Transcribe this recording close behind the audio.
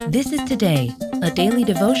This is Today, a daily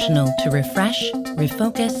devotional to refresh,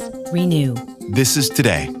 refocus, renew. This is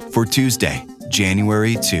Today for Tuesday,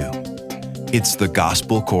 January 2. It's the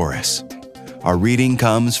Gospel Chorus. Our reading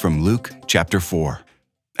comes from Luke chapter 4.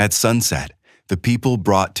 At sunset, the people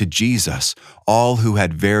brought to Jesus all who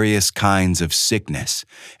had various kinds of sickness,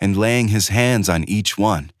 and laying his hands on each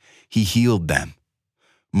one, he healed them.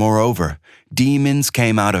 Moreover, demons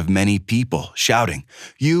came out of many people, shouting,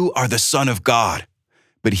 "You are the Son of God."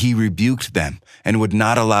 But he rebuked them and would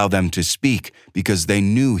not allow them to speak because they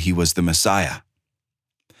knew he was the Messiah.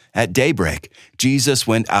 At daybreak, Jesus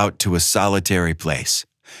went out to a solitary place.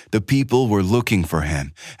 The people were looking for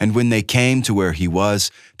him, and when they came to where he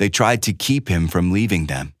was, they tried to keep him from leaving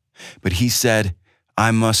them. But he said,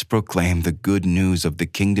 "I must proclaim the good news of the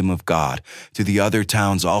kingdom of God to the other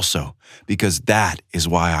towns also, because that is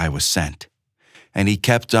why I was sent." And he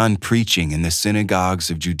kept on preaching in the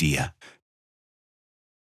synagogues of Judea.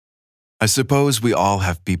 I suppose we all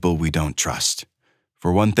have people we don't trust.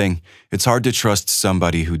 For one thing, it's hard to trust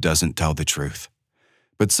somebody who doesn't tell the truth.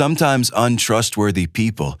 But sometimes untrustworthy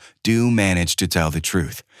people do manage to tell the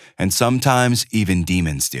truth, and sometimes even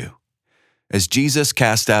demons do. As Jesus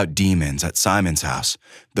cast out demons at Simon's house,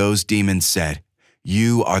 those demons said,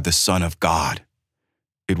 "You are the Son of God."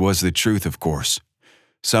 It was the truth, of course.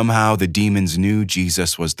 Somehow the demons knew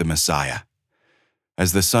Jesus was the Messiah.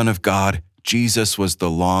 As the Son of God, Jesus was the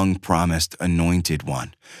long-promised Anointed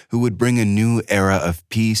One who would bring a new era of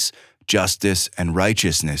peace, justice, and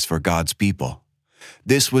righteousness for God's people.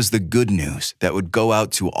 This was the good news that would go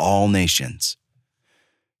out to all nations.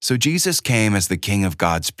 So Jesus came as the King of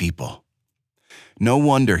God's people. No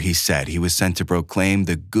wonder he said he was sent to proclaim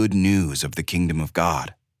the good news of the kingdom of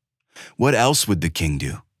God. What else would the King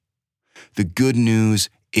do? The good news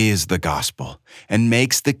is the gospel and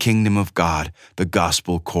makes the kingdom of God the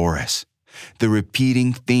gospel chorus, the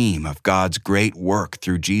repeating theme of God's great work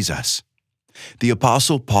through Jesus. The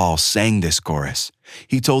Apostle Paul sang this chorus.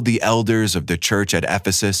 He told the elders of the church at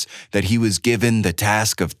Ephesus that he was given the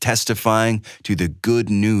task of testifying to the good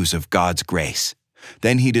news of God's grace.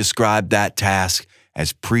 Then he described that task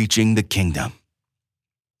as preaching the kingdom.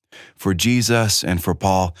 For Jesus and for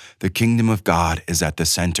Paul, the kingdom of God is at the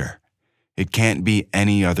center. It can't be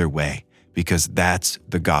any other way because that's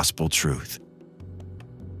the gospel truth.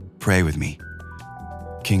 Pray with me.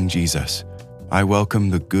 King Jesus, I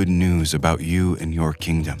welcome the good news about you and your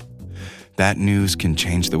kingdom. That news can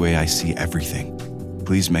change the way I see everything.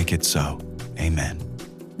 Please make it so. Amen.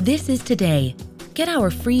 This is Today. Get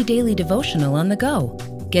our free daily devotional on the go.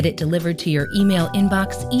 Get it delivered to your email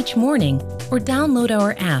inbox each morning or download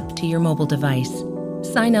our app to your mobile device.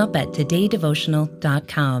 Sign up at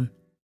todaydevotional.com.